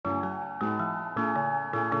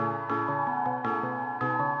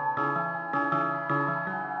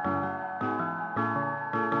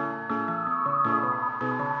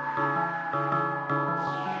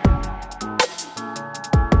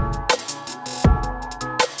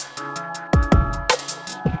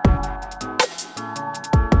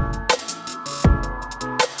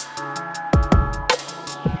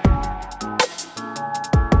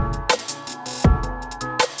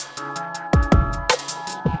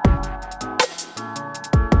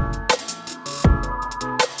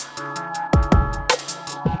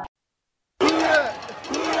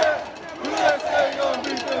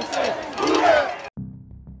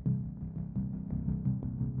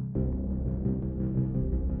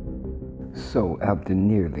So after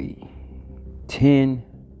nearly 10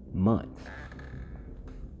 months,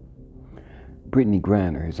 Brittany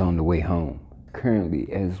Griner is on the way home,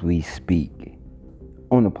 currently as we speak,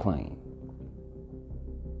 on a plane.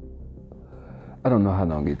 I don't know how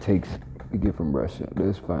long it takes to get from Russia.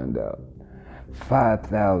 Let's find out.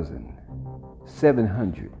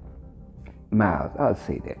 5,700 miles. I'll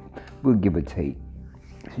say that. We'll give or take.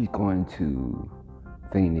 She's going to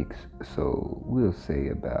Phoenix, so we'll say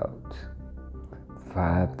about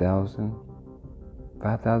 5,000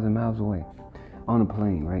 miles away on a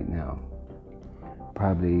plane right now.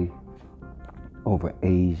 Probably over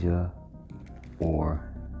Asia or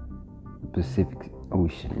Pacific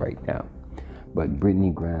Ocean right now. But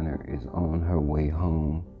Brittany Griner is on her way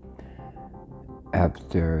home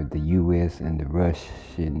after the U.S. and the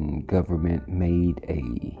Russian government made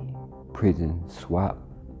a prisoner swap,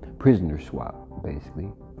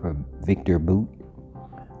 basically, for Victor Bout,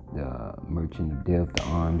 the merchant of death, the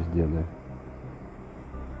arms dealer.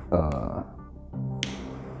 A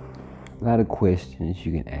lot of questions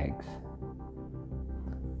you can ask.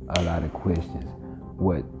 A lot of questions.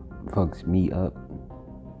 What fucks me up?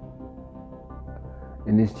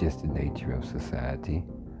 And it's just the nature of society.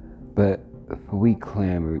 But we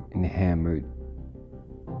clamored and hammered,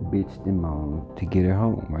 bitched and moaned to get her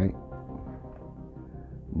home, right?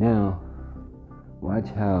 Now, watch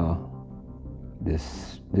how the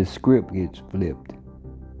script gets flipped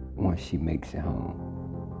once she makes it home.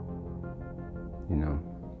 You know?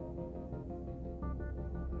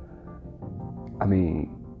 I mean,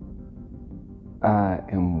 I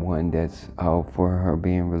am one that's all for her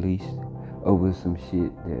being released over some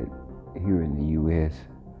shit that here in the U.S.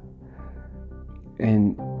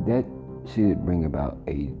 And that should bring about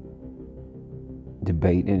a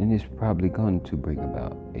debate, and it's probably going to bring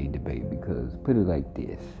about a debate because, put it like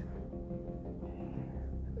this,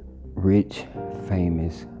 rich,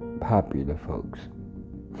 famous, popular folks,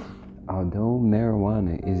 although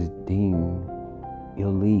marijuana is deemed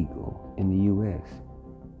illegal in the U.S.,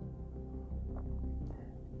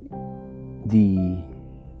 the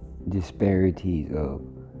disparities of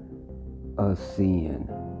us seeing,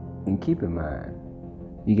 and keep in mind,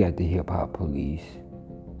 you got the hip-hop police,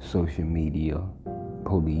 social media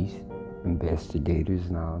police, investigators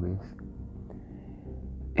and all this,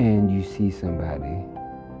 and you see somebody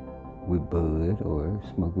with bud or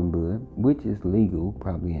smoking bud, which is legal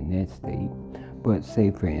probably in that state, but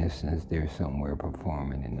say for instance they're somewhere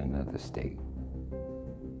performing in another state.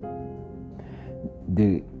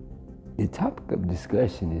 The topic of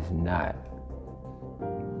discussion is not,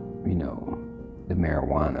 the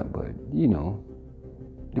marijuana, but,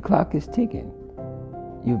 the clock is ticking.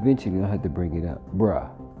 You eventually gonna have to bring it up. Bruh,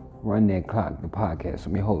 Run That Clock, the podcast.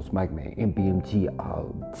 I'm your host, Mike Man, MBMG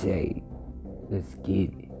all day. Let's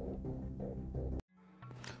get it.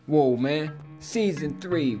 Whoa, man. Season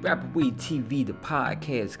 3, Rapper Weed TV, the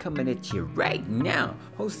podcast, coming at you right now.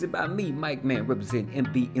 Hosted by me, Mike Man, representing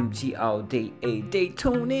MBMG all day, a day.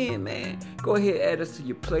 Tune in, man. Go ahead, add us to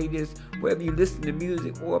your playlist, wherever you listen to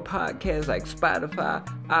music or podcasts like Spotify,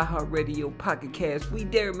 iHeartRadio, Pocket Cast. We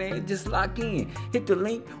there, man. Just lock in. Hit the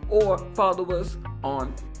link or follow us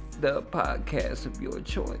on the podcast of your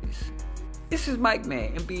choice. This is Mike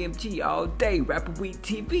Man, MBMG all day, Rapper Weed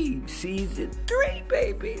TV, Season 3,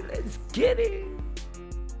 baby. Let's get it.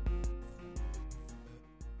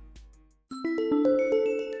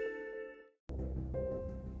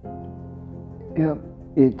 Yep,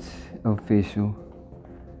 it's official.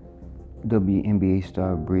 WNBA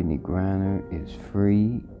star Brittany Griner is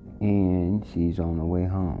free and she's on the way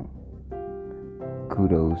home.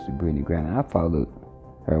 Kudos to Brittany Griner. I followed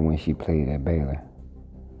her when she played at Baylor.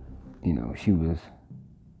 She was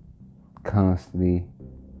constantly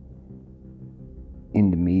in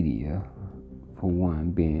the media, for one,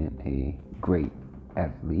 being a great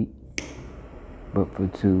athlete. But for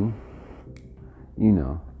two,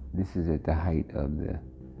 this is at the height of the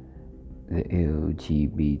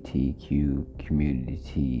LGBTQ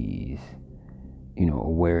community's,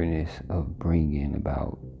 awareness of bringing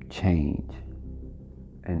about change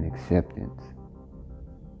and acceptance.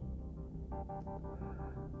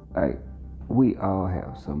 We all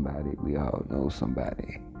have somebody, we all know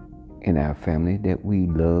somebody in our family that we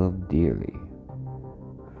love dearly.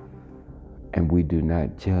 And we do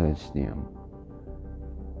not judge them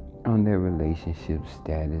on their relationship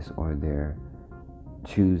status or their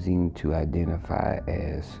choosing to identify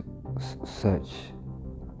as such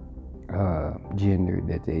gender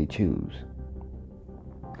that they choose.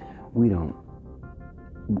 We don't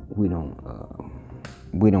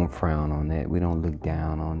frown on that. We don't look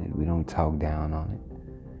down on it. We don't talk down on it.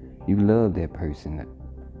 You love that person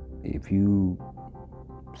if you,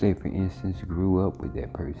 say for instance, grew up with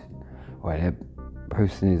that person, or that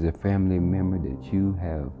person is a family member that you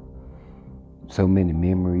have so many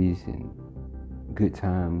memories and good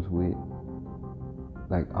times with,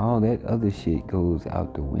 like all that other shit goes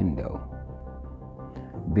out the window.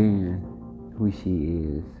 Being who she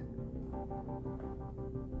is,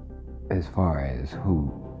 as far as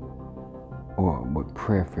who or what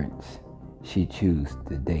preference she chooses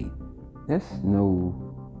to date, that's no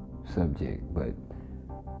subject. But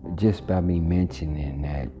just by me mentioning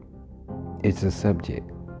that, it's a subject.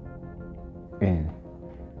 And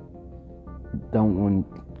don't want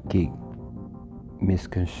to get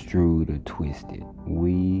misconstrued or twisted.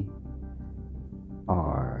 We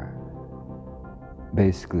are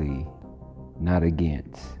basically not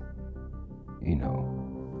against,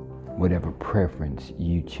 whatever preference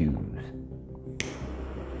you choose.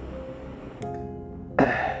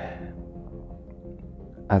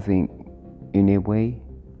 I think in a way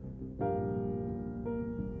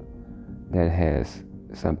that has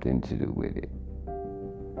something to do with it.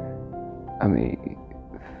 I mean,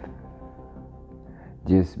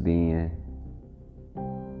 just being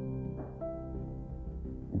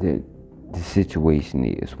that the situation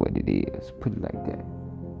is what it is, put it like that.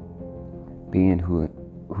 Being who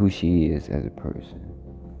she is as a person.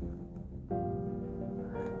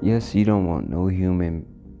 Yes, you don't want no human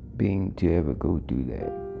being to ever go through that.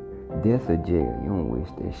 Death or jail, you don't wish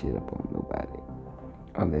that shit up on nobody.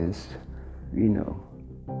 Unless,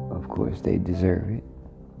 of course they deserve it.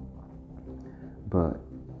 But,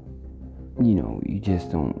 you just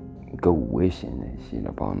don't go wishing that shit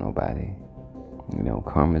up on nobody.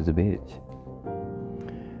 Karma's a bitch.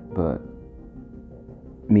 But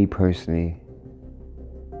me personally,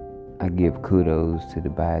 I give kudos to the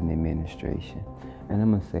Biden administration. And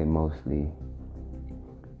I'm going to say mostly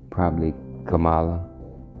probably Kamala.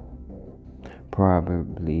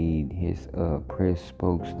 Probably his press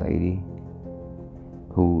spokeslady,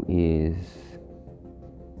 who is,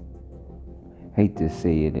 hate to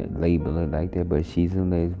say it and label it like that, but she's a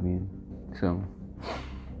lesbian. So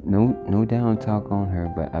no down talk on her,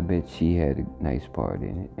 but I bet she had a nice part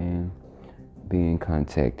in it. And being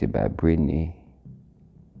contacted by Brittany,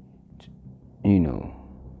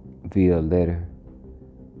 via letter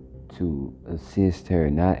to assist her,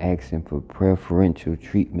 not asking for preferential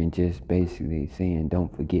treatment, just basically saying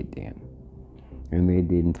don't forget them. And they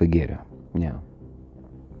didn't forget her. Now,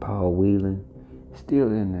 Paul Whelan, still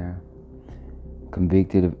in there,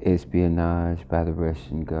 convicted of espionage by the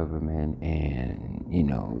Russian government, and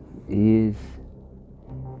his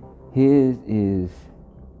is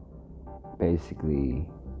basically,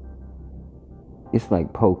 it's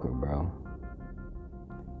like poker, bro.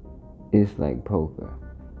 It's like poker.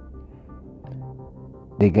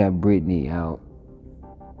 They got Brittany out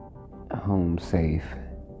home safe,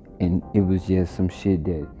 and it was just some shit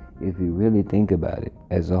that, if you really think about it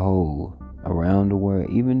as a whole, around the world,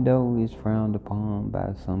 even though it's frowned upon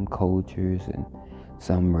by some cultures and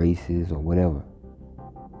some races or whatever,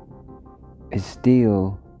 it's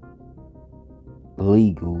still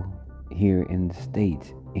legal here in the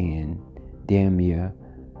States in damn near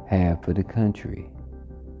half of the country.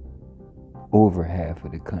 Over half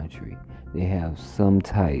of the country, they have some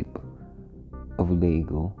type of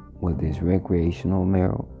legal, whether it's recreational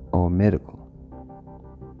or medical.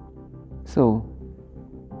 So,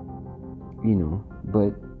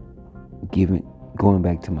 but going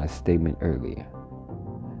back to my statement earlier,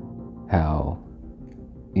 how,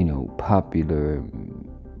 popular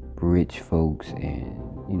rich folks and,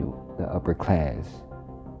 the upper class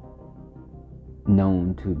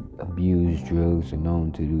known to abuse drugs or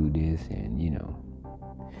known to do this, and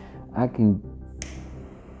I can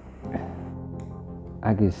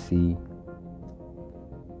see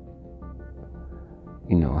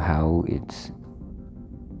how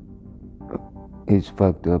it's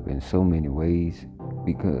fucked up in so many ways,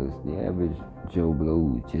 because the average Joe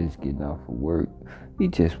Blow just getting off of work, he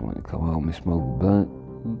just want to come home and smoke a blunt.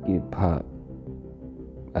 He get popped.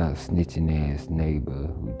 A snitching ass neighbor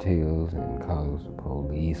who tells and calls the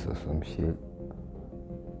police or some shit.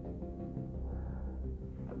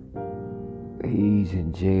 He's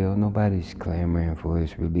in jail. Nobody's clamoring for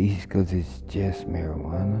his release because it's just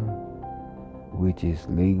marijuana, which is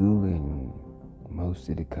legal in most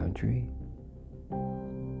of the country.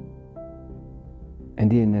 And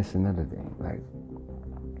then that's another thing. Like,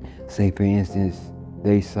 say for instance,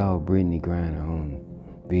 they saw Brittany Griner on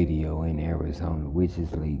video in Arizona, which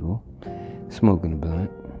is legal, smoking a blunt.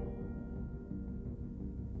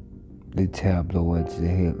 The tabloids, the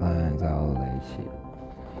headlines, all that shit.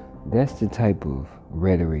 That's the type of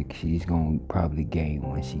rhetoric she's gonna probably gain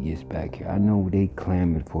when she gets back here. I know they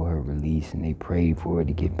clamored for her release and they prayed for her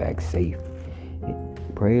to get back safe.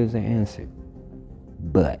 Prayers are answered,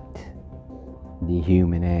 but the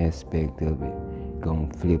human aspect of it gonna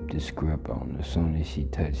flip the script on her as soon as she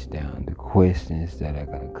touched down. The questions that are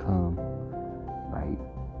gonna come, like,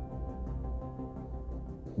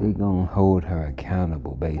 they gonna hold her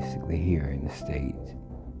accountable basically here in the States.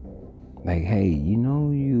 Like, hey, you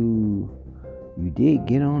know, you did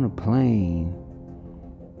get on a plane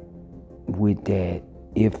with that,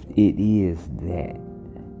 if it is that.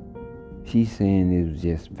 She's saying it was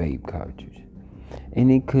just vape cartridge.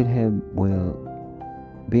 And it could have, well,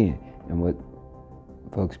 been. And what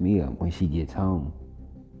fucks me up, when she gets home,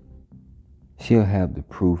 she'll have the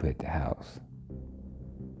proof at the house.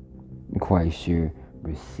 I'm quite sure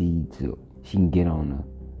receipts, she can get on her.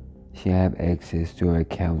 She'll have access to her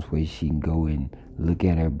accounts where she can go and look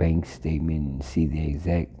at her bank statement and see the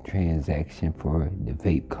exact transaction for the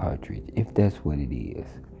vape cartridge, if that's what it is.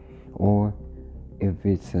 Or if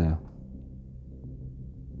it's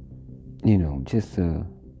just a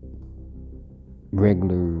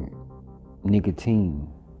regular nicotine.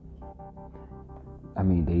 I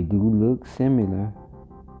mean, they do look similar.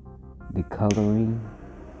 The coloring,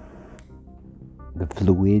 the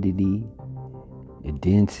fluidity, the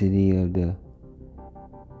density of the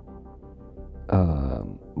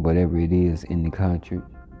whatever it is in the cartridge.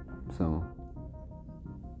 So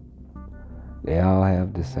they all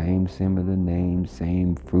have the same similar names,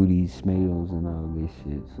 same fruity smells and all this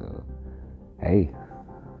shit. So hey,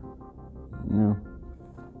 I don't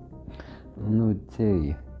know what to tell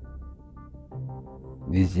you.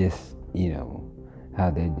 It's just, how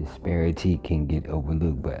that disparity can get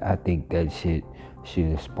overlooked. But I think that shit should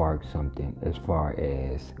have sparked something as far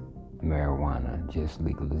as marijuana, just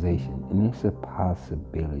legalization. And it's a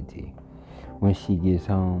possibility. When she gets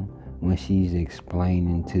home, when she's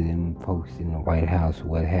explaining to them folks in the White House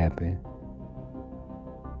what happened,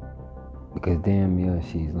 because damn near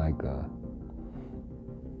she's like a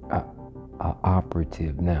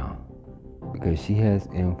operative now, because she has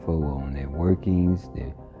info on their workings,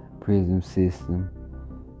 their prison system,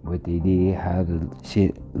 what they did, how the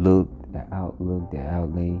shit looked, the outlook, the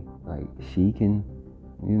outlay. Like, she can,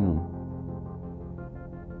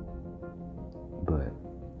 but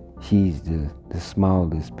she's the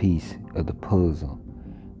smallest piece of the puzzle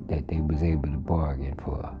that they was able to bargain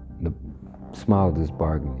for. The smallest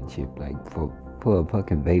bargaining chip, like for a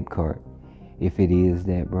fucking vape cart. If it is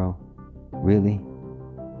that, bro, really?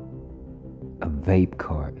 A vape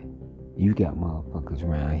cart. You got motherfuckers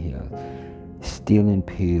around here stealing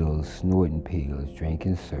pills, snorting pills,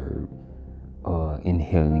 drinking syrup,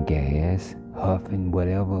 inhaling gas, huffing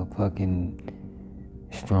whatever fucking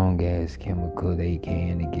strong ass chemical they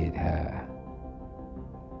can to get high.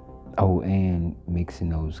 Oh, and mixing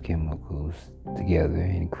those chemicals together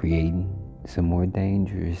and creating some more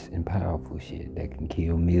dangerous and powerful shit that can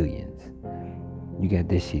kill millions. You got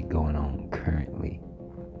this shit going on currently.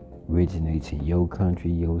 Originates in your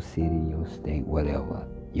country, your city, your state, whatever,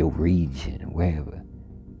 your region, wherever.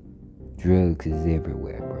 Drugs is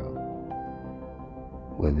everywhere, bro.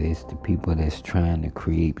 Whether it's the people that's trying to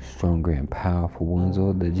create stronger and powerful ones,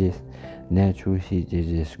 or the just natural shit that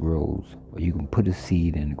just grows. Or you can put a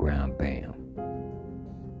seed in the ground, bam.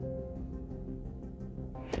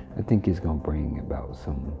 I think it's gonna bring about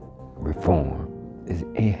some reform.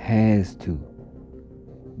 It has to.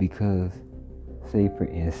 Because, say for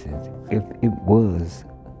instance, if it was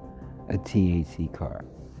a THC card,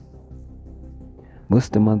 what's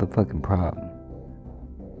the motherfucking problem?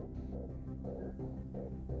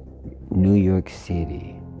 New York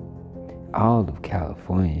City, all of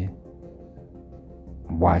California,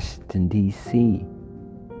 Washington, D.C.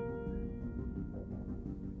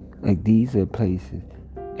 Like, these are places.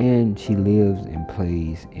 And she lives and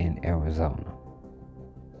plays in Arizona.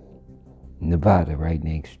 Nevada right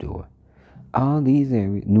next door. All these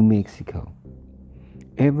areas, New Mexico.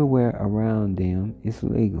 Everywhere around them is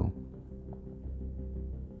legal.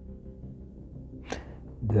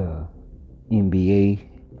 The NBA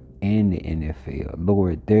and the NFL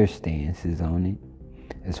lowered their stances on it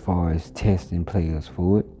as far as testing players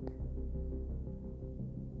for it.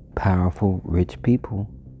 Powerful, rich people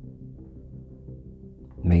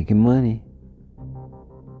making money.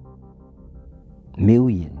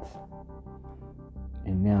 Millions.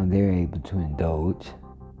 And now they're able to indulge.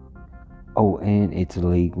 Oh, and it's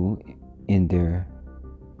legal in their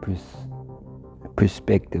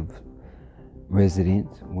prospective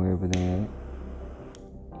residence, wherever they're at.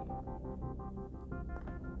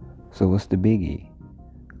 So what's the biggie?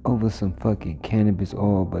 over some fucking cannabis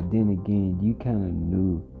oil, but then again, you kind of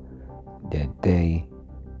knew that they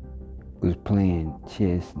was playing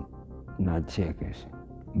chess, not checkers.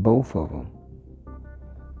 Both of them.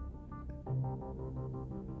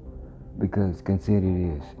 Because consider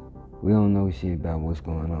this, we don't know shit about what's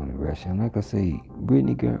going on in Russia. And like I say,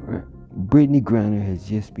 Brittany Griner has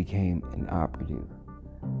just became an operative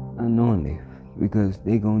unknowingly, because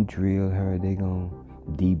they gonna drill her, they gonna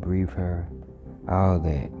debrief her, all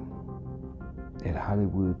that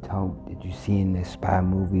Hollywood talk that you see in the spy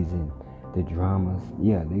movies and the dramas.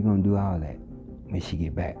 Yeah, they gonna do all that when she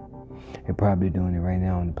get back. They're probably doing it right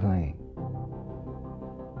now on the plane.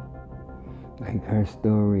 Like, her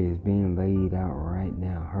story is being laid out right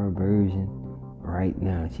now, her version right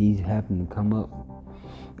now. She's having to come up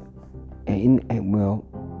and well,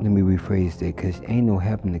 let me rephrase that, because ain't no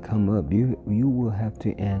having to come up. You will have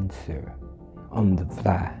to answer on the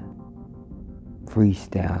fly,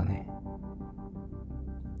 freestyling,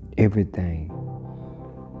 everything,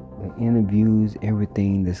 the interviews,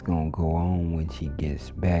 everything that's gonna go on when she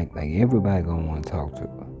gets back. Like, everybody gonna want to talk to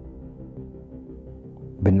her,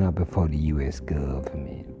 but not before the U.S.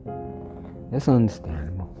 government. That's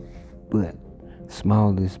understandable. But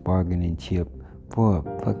smallest bargaining chip for a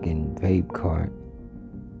fucking vape cart,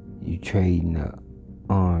 you trading a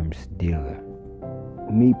arms dealer.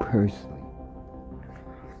 Me personally,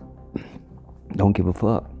 don't give a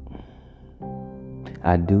fuck.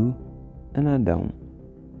 I do and I don't.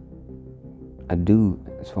 I do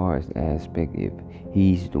as far as the aspect if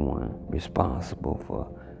he's the one responsible for,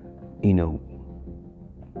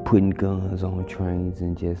 putting guns on trains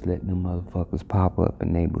and just letting them motherfuckers pop up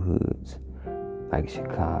in neighborhoods like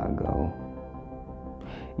Chicago.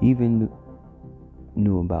 Even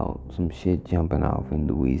knew about some shit jumping off in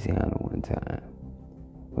Louisiana one time,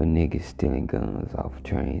 when niggas stealing guns off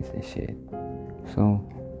trains and shit. So,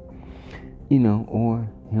 or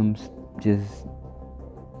him just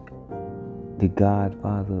the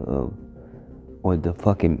godfather of, or the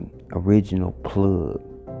fucking original plug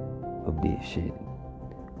of this shit.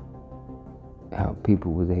 How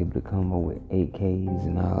people was able to come up with AKs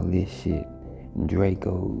and all this shit, and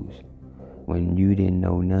Dracos, when you didn't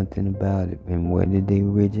know nothing about it. And where did they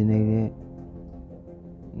originate at?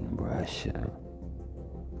 In Russia.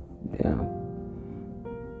 Yeah.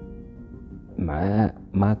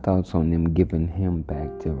 My thoughts on them giving him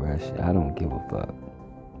back to Russia, I don't give a fuck.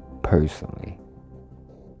 Personally,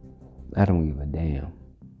 I don't give a damn.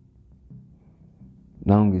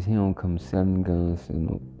 Long as he don't come selling guns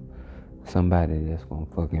to somebody that's gonna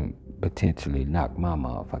fucking potentially knock my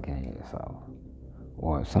motherfucking ass off,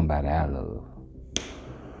 or somebody I love.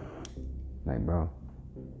 Like, bro,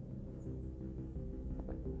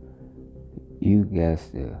 you guys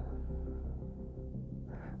to,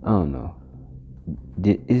 I don't know,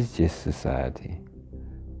 it's just society.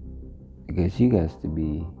 Because you guys to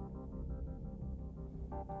be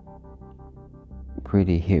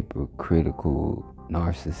pretty hypocritical,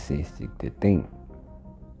 narcissistic to think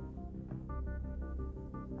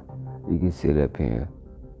you can sit up here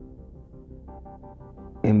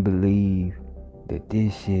and believe that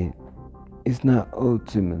this shit is not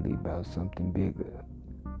ultimately about something bigger.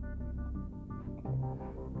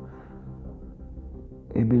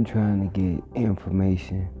 They've been trying to get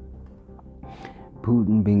information.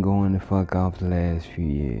 Putin been going the fuck off the last few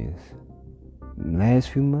years. Last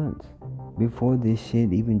few months. Before this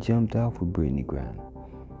shit even jumped off with Brittany Griner.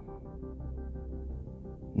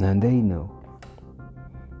 Now they know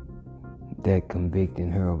that convicting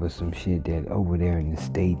her over some shit that over there in the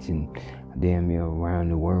States and damn near around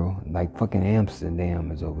the world, like fucking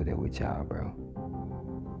Amsterdam is over there with y'all, bro.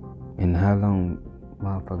 And how long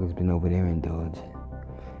motherfuckers been over there indulging?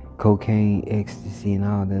 Cocaine, ecstasy, and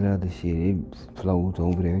all that other shit, it flows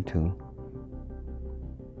over there too.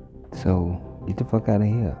 So get the fuck out of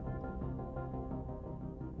here.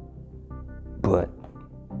 But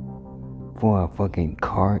for a fucking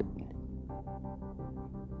cart,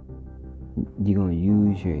 you're gonna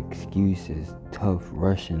use your excuses, tough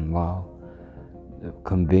Russian law, to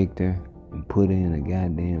convict her and put her in a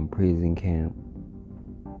goddamn prison camp,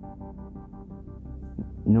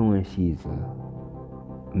 knowing she's a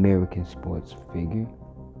American sports figure,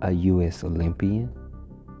 a U.S. Olympian,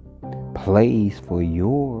 plays for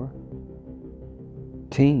your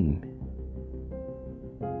team,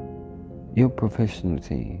 your professional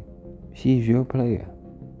team. She's your player.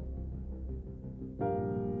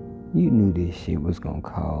 You knew this shit was gonna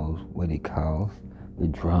cause what it caused, the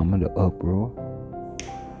drama, the uproar.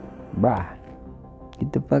 Bruh,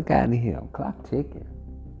 get the fuck out of here. Clock ticking.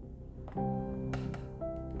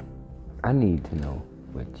 I need to know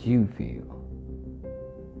what you feel.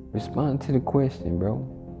 Respond to the question, bro.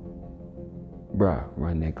 Bruh,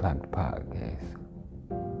 Run That Clock the podcast.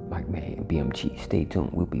 Mike Man, BMG. Stay tuned.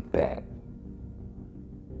 We'll be back.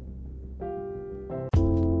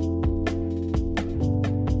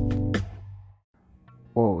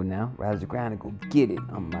 Whoa, now, rise the grind and go get it.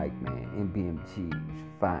 I'm Mike Man, NBMG's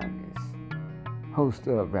finest. Host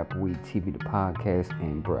of Rapper Weed TV, the podcast,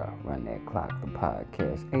 and bruh, Run That Clock, the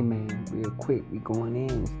podcast. Hey man, real quick, we going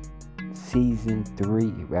in season 3,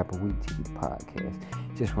 Rapper Weed TV, the podcast.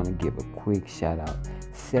 Just want to give a quick shout out.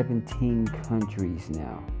 17 countries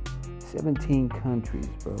now. 17 countries,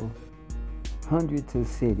 bro. Hundreds of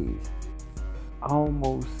cities.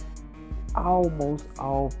 Almost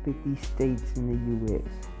all 50 states in the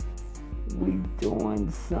U.S. We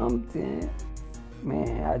doing something.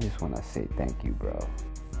 Man, I just want to say thank you, bro.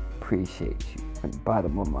 Appreciate you from the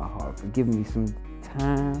bottom of my heart for giving me some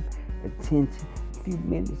time, attention, a few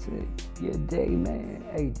minutes of your day, man.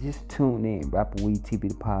 Hey, just tune in. Rapper Weed TV,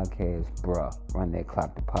 the podcast, bruh. Run That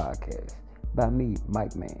Clock, the podcast. By me,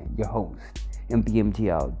 Mike Man, your host.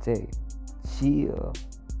 MBMG all day. Chill.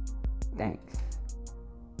 Thanks.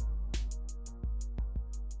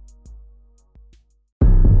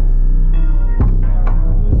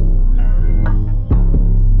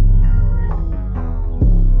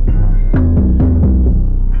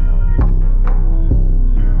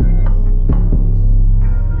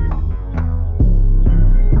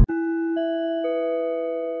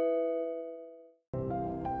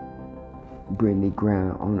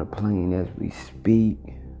 Griner on a plane as we speak,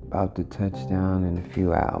 about to touch down in a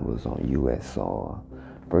few hours on U.S. soil.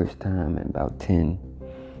 First time in about 10,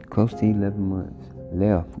 close to 11 months.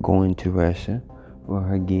 Left going to Russia for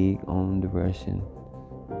her gig on the Russian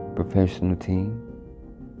professional team.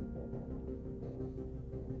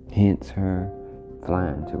 Hence her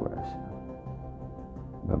flying to Russia.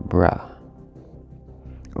 But bruh,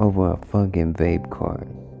 over a fucking vape card.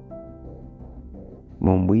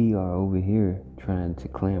 When we are over here trying to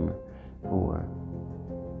clamor for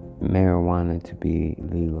marijuana to be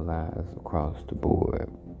legalized across the board.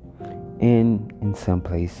 And in some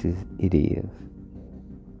places it is.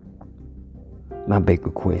 My bigger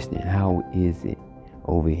question, how is it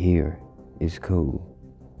over here is cool?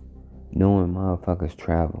 Knowing motherfuckers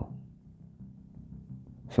travel.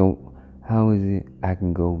 So how is it I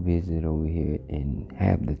can go visit over here and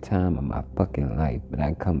have the time of my fucking life, but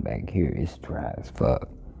I come back here, it's dry as fuck.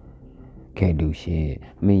 Can't do shit.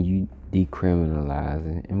 I mean, you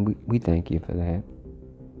decriminalizing, and we thank you for that.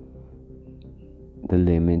 The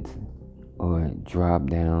limits or drop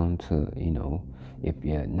down to, if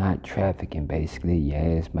you're not trafficking, basically,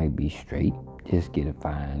 your ass might be straight. Just get a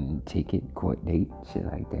fine, ticket, court date, shit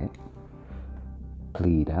like that.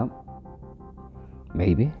 Plead out.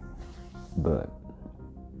 Maybe. But,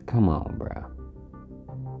 come on, bro.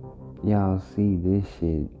 Y'all see this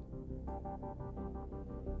shit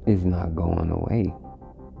is not going away.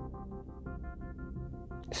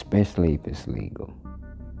 Especially if it's legal.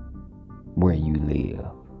 Where you live.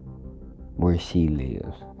 Where she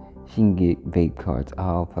lives. She can get vape cards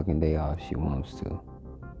all fucking day off she wants to.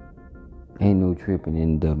 Ain't no tripping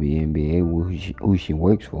in the WNBA who she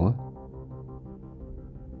works for.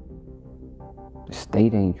 The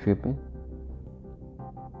state ain't tripping.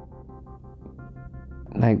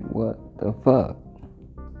 Like, what the fuck?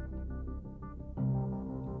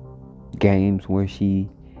 Games where she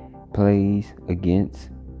plays against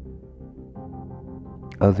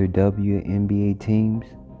other WNBA teams.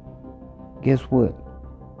 Guess what?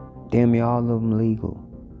 Damn near all of them legal.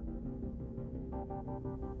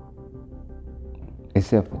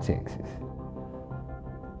 Except for Texas.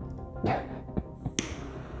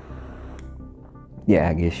 Yeah,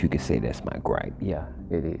 I guess you could say that's my gripe. Yeah,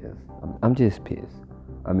 it is. I'm just pissed.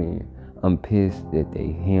 I mean, I'm pissed that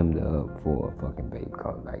they hemmed up for a fucking vape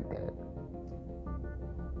card like that.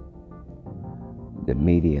 The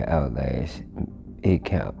media outlash,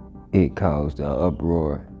 it caused an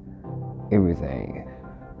uproar, everything.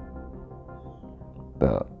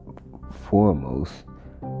 But foremost,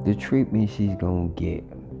 the treatment she's gonna get.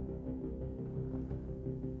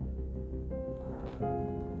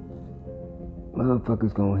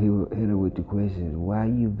 Motherfuckers gonna hit her with the question, why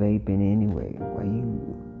you vaping anyway?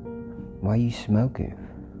 Why you smoking?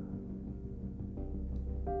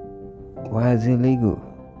 Why is it illegal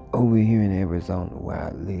over here in Arizona where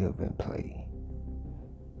I live and play?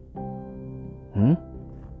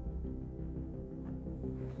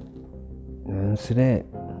 Answer that.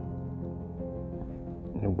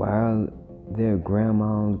 While their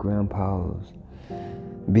grandmas, grandpas,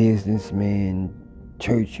 businessmen,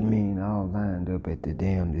 churchmen all lined up at the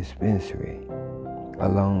damn dispensary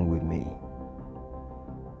along with me.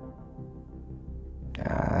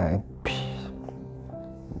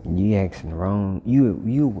 You asking the wrong.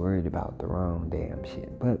 You worried about the wrong damn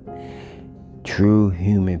shit. But true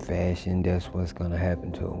human fashion, that's what's gonna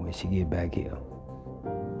happen to her when she get back here.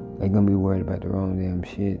 They gonna be worried about the wrong damn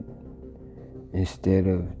shit instead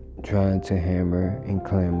of trying to hammer and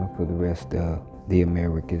clamor for the rest of the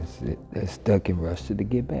Americans that's stuck in Russia to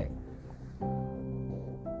get back.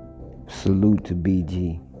 Salute to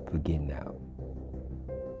BG for getting out.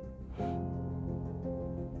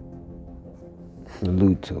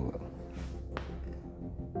 Salute to her.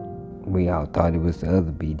 We all thought it was the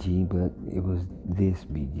other BG, but it was this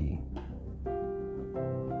BG.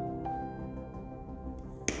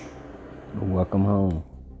 Welcome home.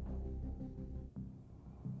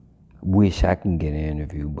 Wish I can get an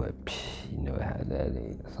interview, but you know how that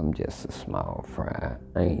is. I'm just a small fry.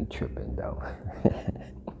 I ain't tripping though.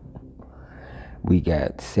 We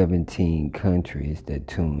got 17 countries that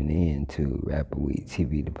tune in to Rapper Week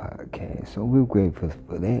TV, the podcast. So we're grateful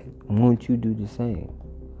for that. Won't you do the same?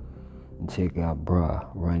 And check out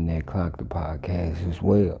RunDatClock, the podcast as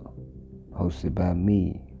well. Hosted by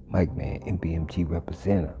me, Mike Man, MBMG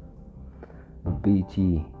representative.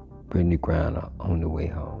 BG, Brittany Griner on the way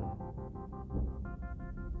home.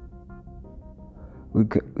 We're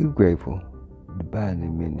grateful. The Biden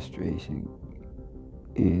administration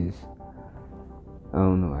is, I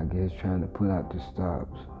don't know, I guess trying to put out the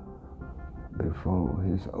stops before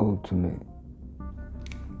his ultimate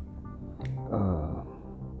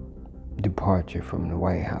departure from the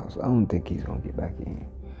White House. I don't think he's gonna get back in.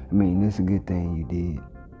 I mean, it's a good thing you did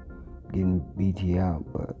getting BG out,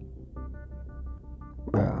 but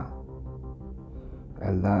bruh,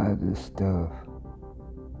 a lot of this stuff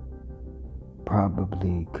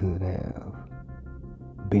probably could have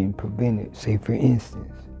been prevented. Say for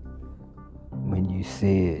instance, when you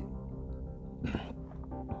said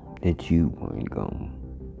that you weren't gonna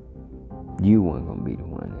be the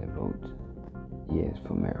one that votes yes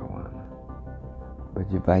for marijuana, but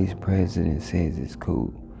your vice president says it's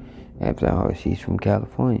cool. After all, she's from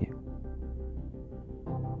California,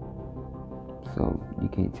 so you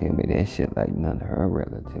can't tell me that shit like none of her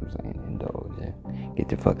relatives ain't indulging. Get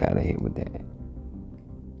the fuck out of here with that.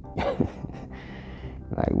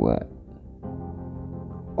 Like what?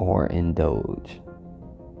 Or indulge.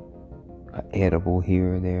 An edible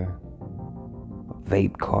here or there. A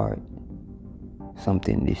vape cart.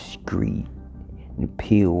 Something discreet. In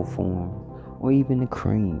pill form. Or even a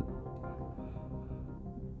cream.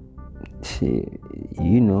 Shit,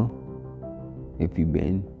 you know. If you've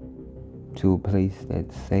been to a place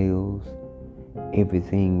that sells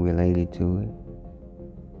everything related to it.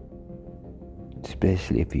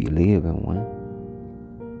 Especially if you live in one.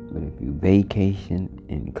 But if you vacation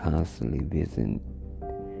and constantly visit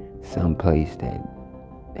some place that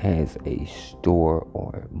has a store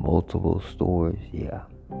or multiple stores, yeah,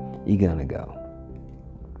 you're gonna go.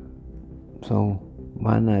 So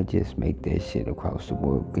why not just make that shit across the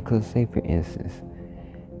board? Because say for instance,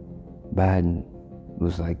 Biden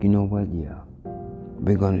was like, you know what, yeah,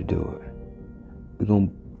 we're gonna do it. We're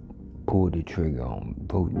gonna pull the trigger on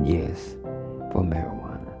voting yes for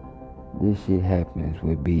marijuana. This shit happens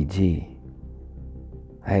with BG.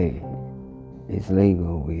 Hey, it's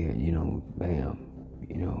legal over here, you know, bam,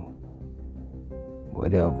 you know,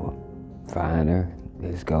 whatever. Find her,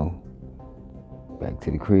 let's go. Back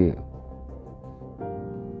to the crib.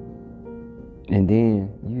 And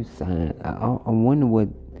then you sign, I wonder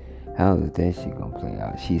how is that shit gonna play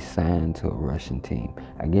out? She signed to a Russian team.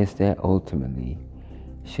 I guess that ultimately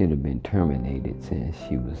should have been terminated since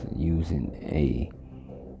she was using a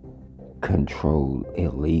controlled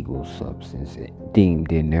illegal substance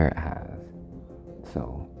deemed in their eyes.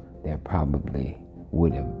 So that probably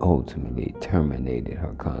would have ultimately terminated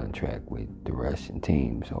her contract with the Russian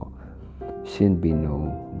team. So shouldn't be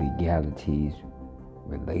no legalities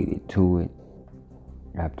related to it.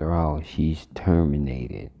 After all, she's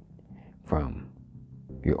terminated from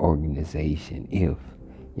your organization if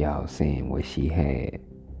y'all saying what she had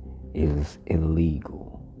is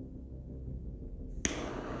illegal.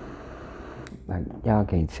 Like, y'all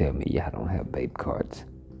can't tell me y'all don't have vape carts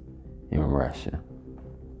in Russia.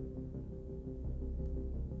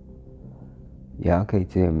 Y'all can't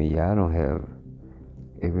tell me y'all don't have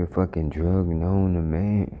every fucking drug known to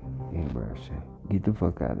man in Russia. Get the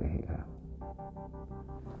fuck out of here.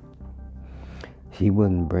 She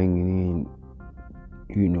wasn't bringing in,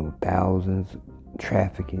 you know, thousands,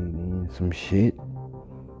 trafficking in some shit.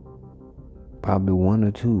 Probably one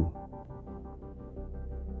or two.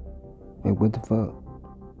 Like, what the fuck?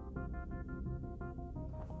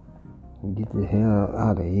 Get the hell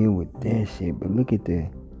out of here with that shit. But look at the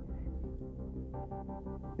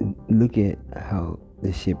look at how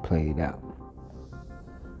the shit played out.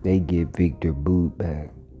 They get Victor Bout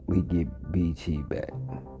back. We get BG back.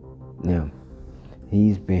 Now,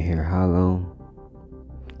 he's been here how long?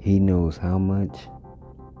 He knows how much.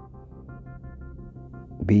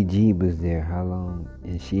 BG was there how long?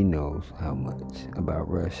 And she knows how much about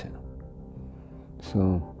Russia.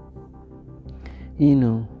 So,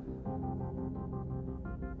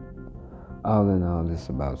 all in all, it's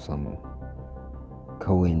about some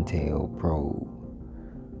COINTEL probe,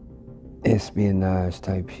 espionage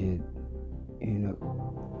type shit.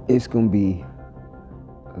 It's gonna be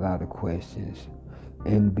a lot of questions,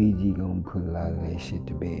 and BG gonna put a lot of that shit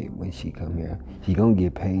to bed when she come here. She gonna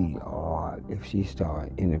get paid hard if she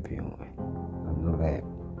start interviewing. I know that.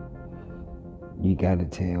 You gotta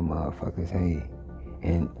tell motherfuckers, hey,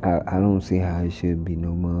 and I don't see how it should be no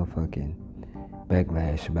motherfucking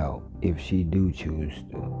backlash about if she do choose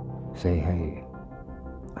to say, hey,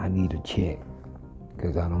 I need a check,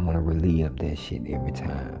 because I don't want to relive that shit every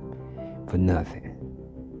time for nothing.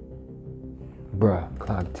 Bruh,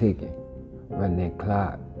 clock ticking. Run that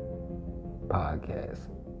clock. Podcast.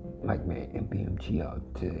 Mike Man, MPMG all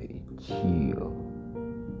day. Chill.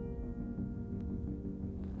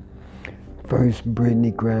 First,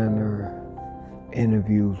 Brittany Griner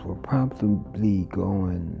interviews will probably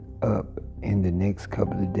going up in the next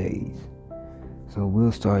couple of days. So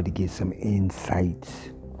we'll start to get some insights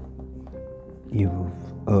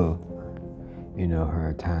of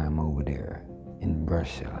her time over there in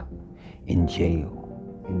Russia, in jail,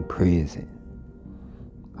 in prison,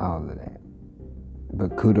 all of that.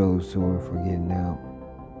 But kudos to her for getting out.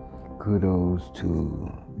 Kudos to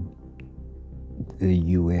the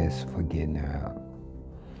U.S. for getting her out.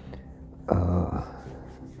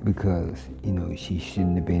 Because, she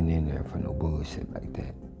shouldn't have been in there for no bullshit like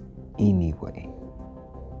that anyway.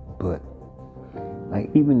 But,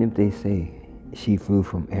 even if they say she flew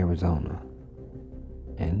from Arizona,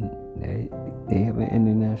 and they have an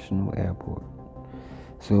international airport,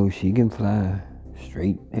 so she can fly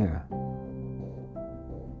straight there.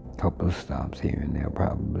 Couple of stops here and there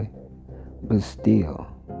probably, but still,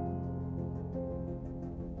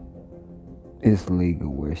 it's legal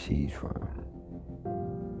where she's from.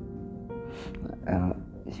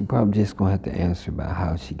 She probably just gonna have to answer about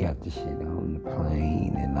how she got the shit on the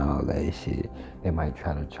plane and all that shit. They might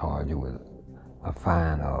try to charge her with a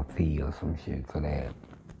fine or a fee or some shit for that.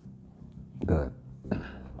 But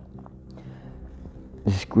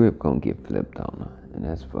the script gonna get flipped on her, and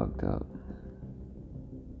that's fucked up.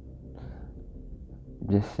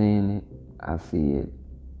 Just saying it, I see it.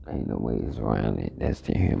 Ain't no ways around it. That's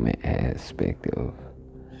the human aspect of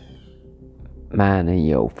mine and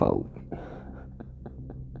your folk.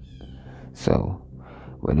 So,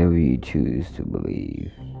 whatever you choose to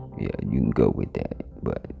believe, yeah, you can go with that,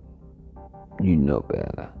 but you know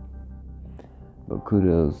better. But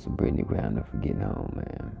kudos to Brittany Griner for getting home,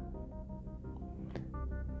 man.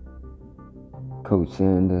 Coach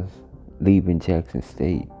Sanders leaving Jackson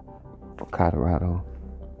State for Colorado.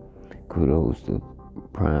 Kudos to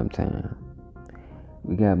Prime Time.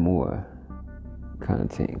 We got more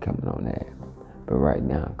content coming on that. But right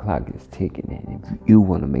now, clock is ticking, and if you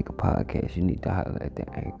want to make a podcast, you need to holler at the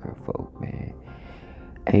Anchor folk, man.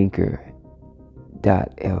 Anchor.fm,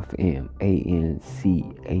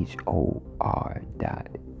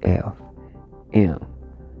 ANCHOR.FM.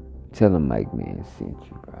 Tell them Mike Man sent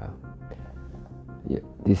you, bro. Yeah,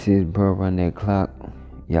 this is Bro RunDatClock.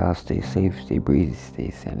 Y'all stay safe, stay breezy, stay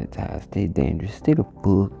sanitized, stay dangerous, stay the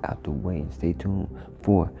fuck out the way, and stay tuned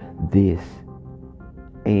for this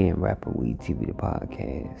and Rapper Weed TV, the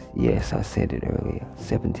podcast. Yes, I said it earlier.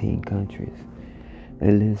 17 countries.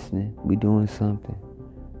 They're listening. We doing something.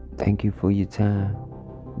 Thank you for your time.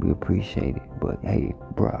 We appreciate it. But hey,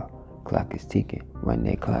 bro, clock is ticking. Run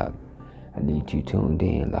that clock. I need you tuned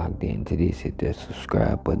in, locked in to this. Hit that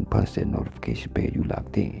subscribe button, punch that notification bell. You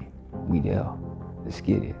locked in. We there. Let's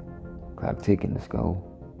get it. Clock ticking. Let's go.